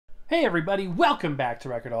Hey everybody, welcome back to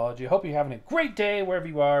Record-ology. I hope you're having a great day wherever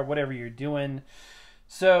you are, whatever you're doing.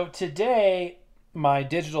 So today, my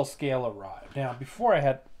digital scale arrived. Now, before I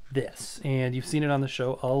had this, and you've seen it on the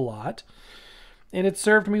show a lot, and it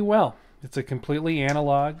served me well. It's a completely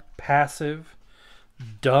analog, passive,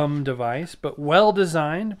 dumb device, but well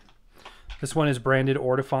designed. This one is branded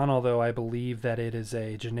Ortofon, although I believe that it is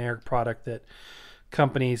a generic product that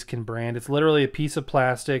companies can brand. It's literally a piece of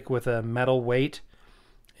plastic with a metal weight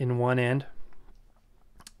in one end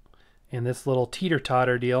and this little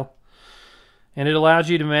teeter-totter deal, and it allows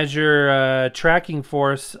you to measure tracking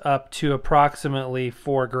force up to approximately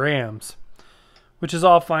 4 grams, which is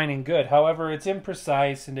all fine and good. However, it's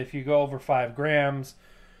imprecise, and if you go over 5 grams,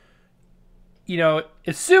 you know,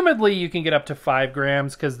 assumedly you can get up to 5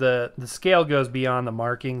 grams because the scale goes beyond the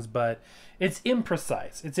markings, but it's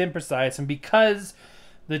imprecise. It's imprecise, and because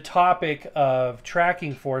the topic of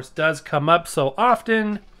tracking force does come up so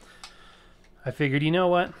often, I figured, you know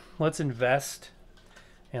what? Let's invest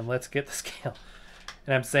and let's get the scale.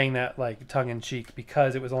 And I'm saying that like tongue-in-cheek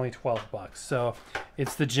because it was only 12 bucks. So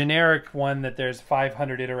it's the generic one that there's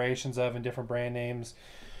 500 iterations of in different brand names.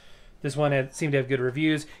 This one seemed to have good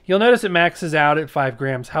reviews. You'll notice it maxes out at 5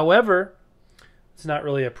 grams. However, it's not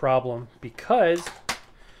really a problem because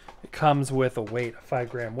it comes with a weight, a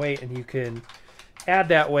 5-gram weight, and you can add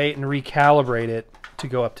that weight and recalibrate it to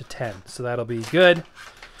go up to 10. So that'll be good.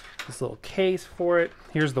 This little case for it.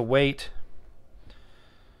 Here's the weight.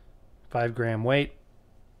 5-gram weight.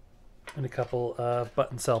 And a couple of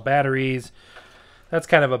button cell batteries. That's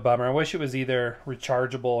kind of a bummer. I wish it was either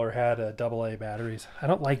rechargeable or had AA batteries. I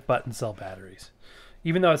don't like button cell batteries.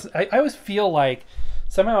 Even though I always feel like,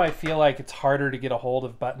 somehow I feel like it's harder to get a hold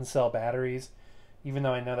of button cell batteries. Even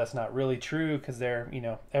though I know that's not really true because they're, you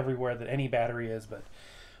know, everywhere that any battery is. But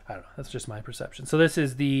I don't know. That's just my perception. So this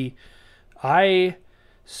is the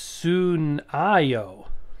Sunayo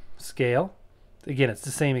scale. Again, it's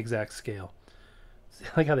the same exact scale. I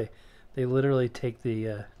like how they literally take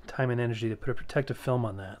the time and energy to put a protective film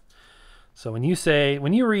on that. So when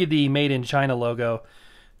you read the Made in China logo,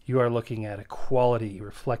 you are looking at a quality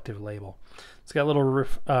reflective label. It's got little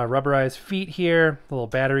rubberized feet here, a little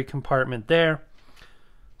battery compartment there.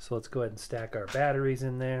 So let's go ahead and stack our batteries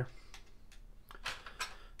in there.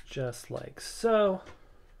 Just like so.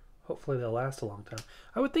 Hopefully they'll last a long time.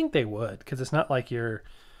 I would think they would, because it's not like you're,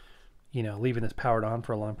 you know, leaving this powered on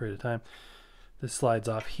for a long period of time. This slides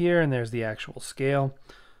off here, and there's the actual scale.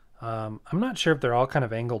 I'm not sure if they're all kind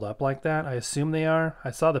of angled up like that. I assume they are.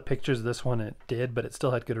 I saw the pictures of this one, and it did, but it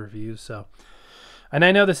still had good reviews. So, and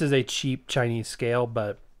I know this is a cheap Chinese scale,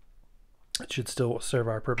 but it should still serve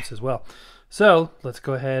our purpose as well. So let's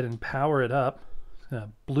go ahead and power it up.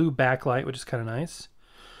 Blue backlight, which is kind of nice.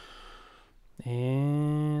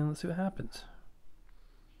 And let's see what happens.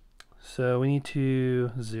 So we need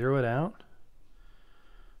to zero it out.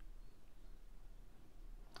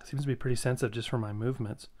 It seems to be pretty sensitive just for my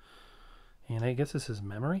movements. And I guess this is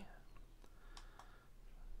memory?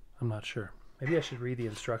 I'm not sure. Maybe I should read the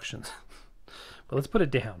instructions. But let's put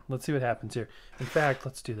it down. Let's see what happens here. In fact,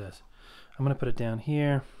 let's do this. I'm going to put it down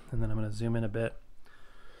here, and then I'm going to zoom in a bit.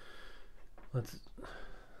 Let's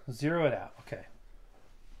zero it out. Okay.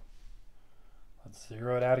 Let's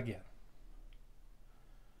zero it out again.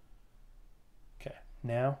 Okay,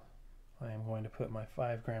 now I am going to put my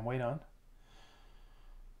 5-gram weight on.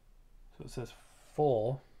 So it says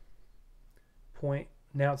full point.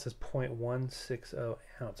 Now it says 0.160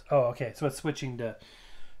 ounce. Oh, okay. So it's switching to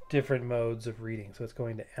different modes of reading. So it's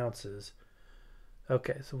going to ounces.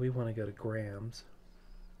 Okay, so we want to go to grams.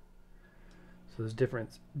 So there's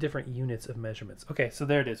different units of measurements. Okay, so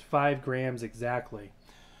there it is, 5 grams exactly.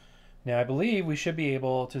 Now I believe we should be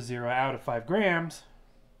able to zero out at 5 grams.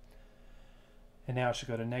 And now it should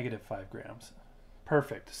go to negative 5 grams.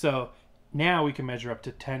 Perfect. So now we can measure up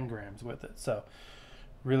to 10 grams with it. So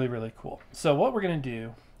really, really cool. So what we're going to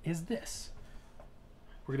do is this.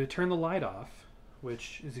 We're going to turn the light off,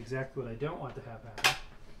 which is exactly what I don't want to have happen,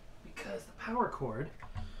 because the power cord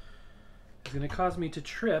is going to cause me to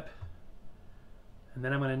trip, and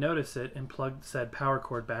then I'm going to notice it and plug said power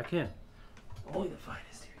cord back in. Only the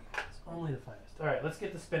finest here, you guys. Only the finest. All right, let's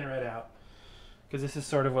get the spinneret out, because this is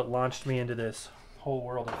sort of what launched me into this whole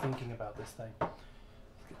world of thinking about this thing. Let's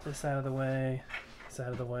get this out of the way, this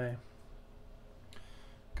out of the way.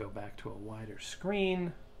 Go back to a wider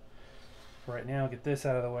screen. For right now, get this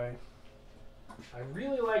out of the way. I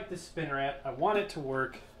really like this spinneret. I want it to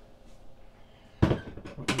work. Let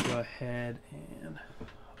me go ahead and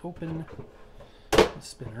open the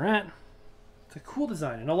spinneret. It's a cool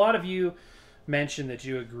design, and a lot of you mentioned that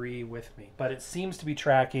you agree with me, but it seems to be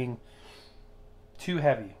tracking too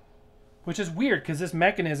heavy. which is weird because this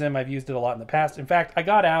mechanism, I've used it a lot in the past. In fact, I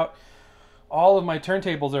got out all of my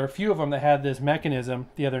turntables, or a few of them that had this mechanism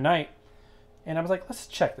the other night, and I was like, let's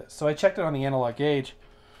check this. So I checked it on the analog gauge,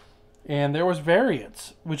 and there was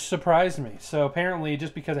variance, which surprised me. So apparently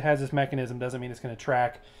just because it has this mechanism doesn't mean it's going to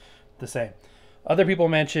track the same. Other people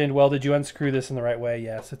mentioned, well, did you unscrew this in the right way?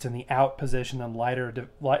 Yes, it's in the out position and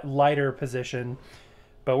lighter position,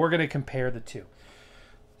 but we're going to compare the two.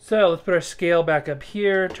 So let's put our scale back up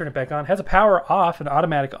here, turn it back on. It has a power off, an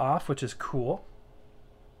automatic off, which is cool.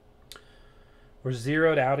 We're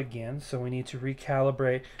zeroed out again, so we need to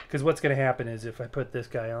recalibrate, because what's going to happen is if I put this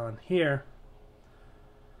guy on here,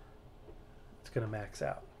 it's going to max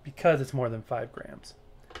out because it's more than 5 grams.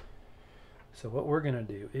 So what we're going to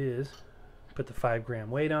do is put the 5 gram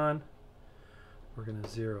weight on. We're going to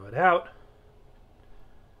zero it out,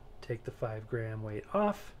 take the 5 gram weight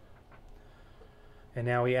off, and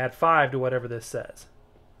now we add 5 to whatever this says.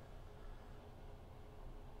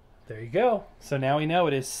 There you go. So now we know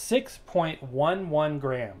it is 6.11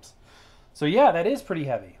 grams. So yeah, that is pretty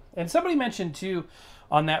heavy. And somebody mentioned too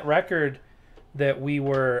on that record that we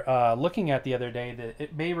were looking at the other day that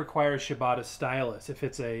it may require Shibata stylus if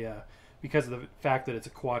it's a because of the fact that it's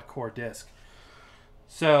a quad core disc.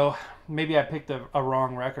 So maybe I picked a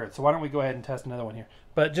wrong record. So why don't we go ahead and test another one here?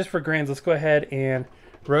 But just for grains, let's go ahead and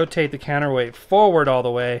rotate the counterweight forward all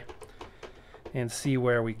the way and see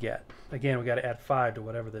where we get. Again, we got to add 5 to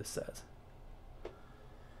whatever this says.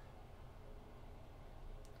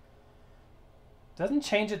 Doesn't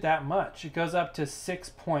change it that much. It goes up to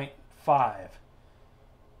 6.5.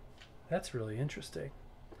 That's really interesting.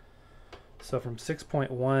 So from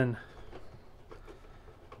 6.1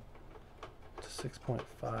 to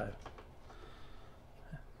 6.5.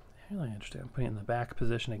 Really interesting. I'm putting it in the back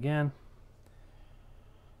position again.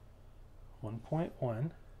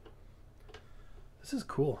 1.1. This is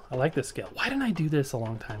cool. I like this scale. Why didn't I do this a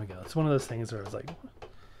long time ago? It's one of those things where I was like,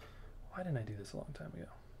 why didn't I do this a long time ago?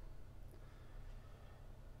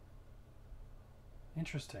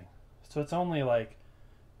 Interesting. So it's only like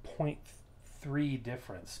 0.3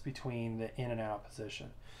 difference between the in and out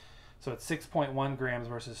position. So it's 6.1 grams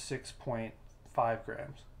versus 6.5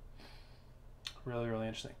 grams. Really, really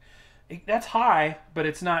interesting. That's high, but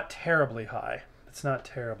it's not terribly high. It's not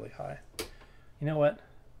terribly high. You know what?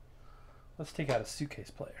 Let's take out a suitcase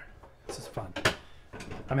player. This is fun.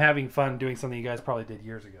 I'm having fun doing something you guys probably did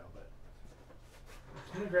years ago. But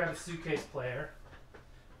I'm going to grab a suitcase player.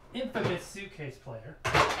 Infamous suitcase player.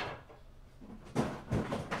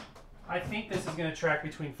 I think this is going to track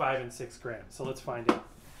between 5 and 6 grams. So let's find out.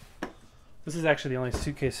 This is actually the only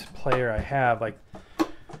suitcase player I have, like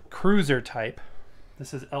cruiser type.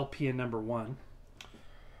 This is LP number 1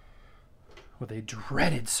 with a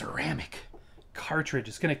dreaded ceramic cartridge.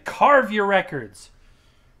 It's going to carve your records.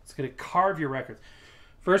 It's going to carve your records.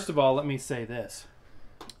 First of all, let me say this.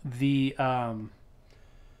 The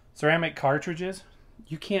ceramic cartridges,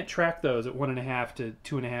 you can't track those at 1.5 to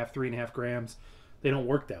 2.5, 3.5 grams. They don't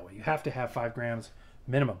work that way. You have to have 5 grams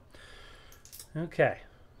minimum. Okay,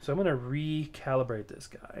 so I'm going to recalibrate this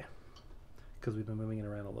guy because we've been moving it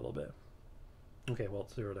around a little bit. Okay, well,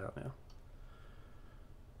 it's zeroed out now.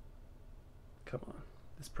 Come on.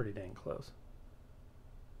 It's pretty dang close.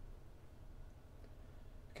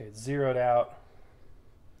 Okay, it's zeroed out.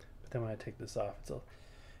 But then when I take this off,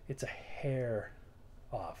 it's a hair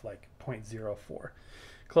off, like 0.04.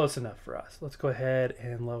 Close enough for us. Let's go ahead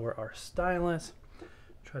and lower our stylus.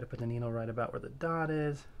 Try to put the needle right about where the dot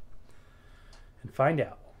is. And find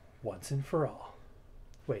out once and for all.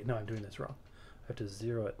 Wait, no, I'm doing this wrong. I have to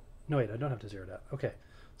zero it. No, wait, I don't have to zero it out. Okay,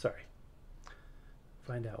 sorry.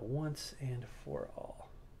 Find out once and for all.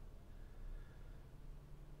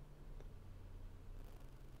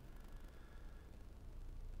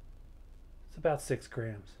 It's about 6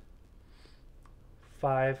 grams.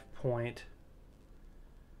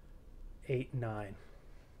 5.89.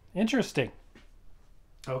 Interesting.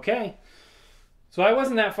 Okay. So I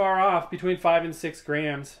wasn't that far off, between 5 and 6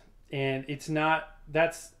 grams, and it's not,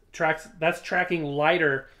 that's tracking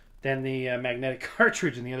lighter than the magnetic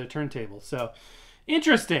cartridge in the other turntable. So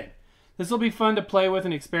interesting. This will be fun to play with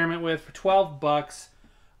and experiment with. For 12 bucks,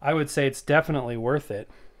 I would say it's definitely worth it.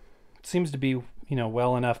 It seems to be, you know,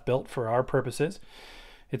 well enough built for our purposes.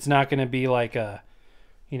 It's not going to be like a,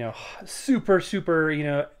 you know, super, you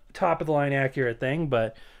know, top of the line accurate thing,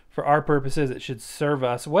 but for our purposes, it should serve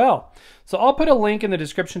us well. So I'll put a link in the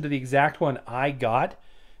description to the exact one I got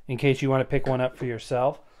in case you want to pick one up for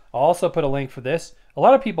yourself. I'll also put a link for this. A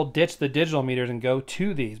lot of people ditch the digital meters and go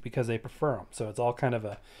to these because they prefer them. So it's all kind of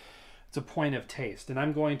it's a point of taste. And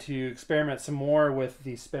I'm going to experiment some more with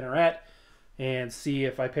the Spinneret and see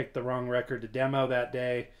if I picked the wrong record to demo that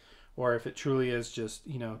day, or if it truly is just,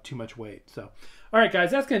 you know, too much weight. So, all right,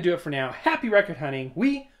 guys, that's going to do it for now. Happy record hunting.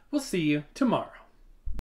 We will see you tomorrow.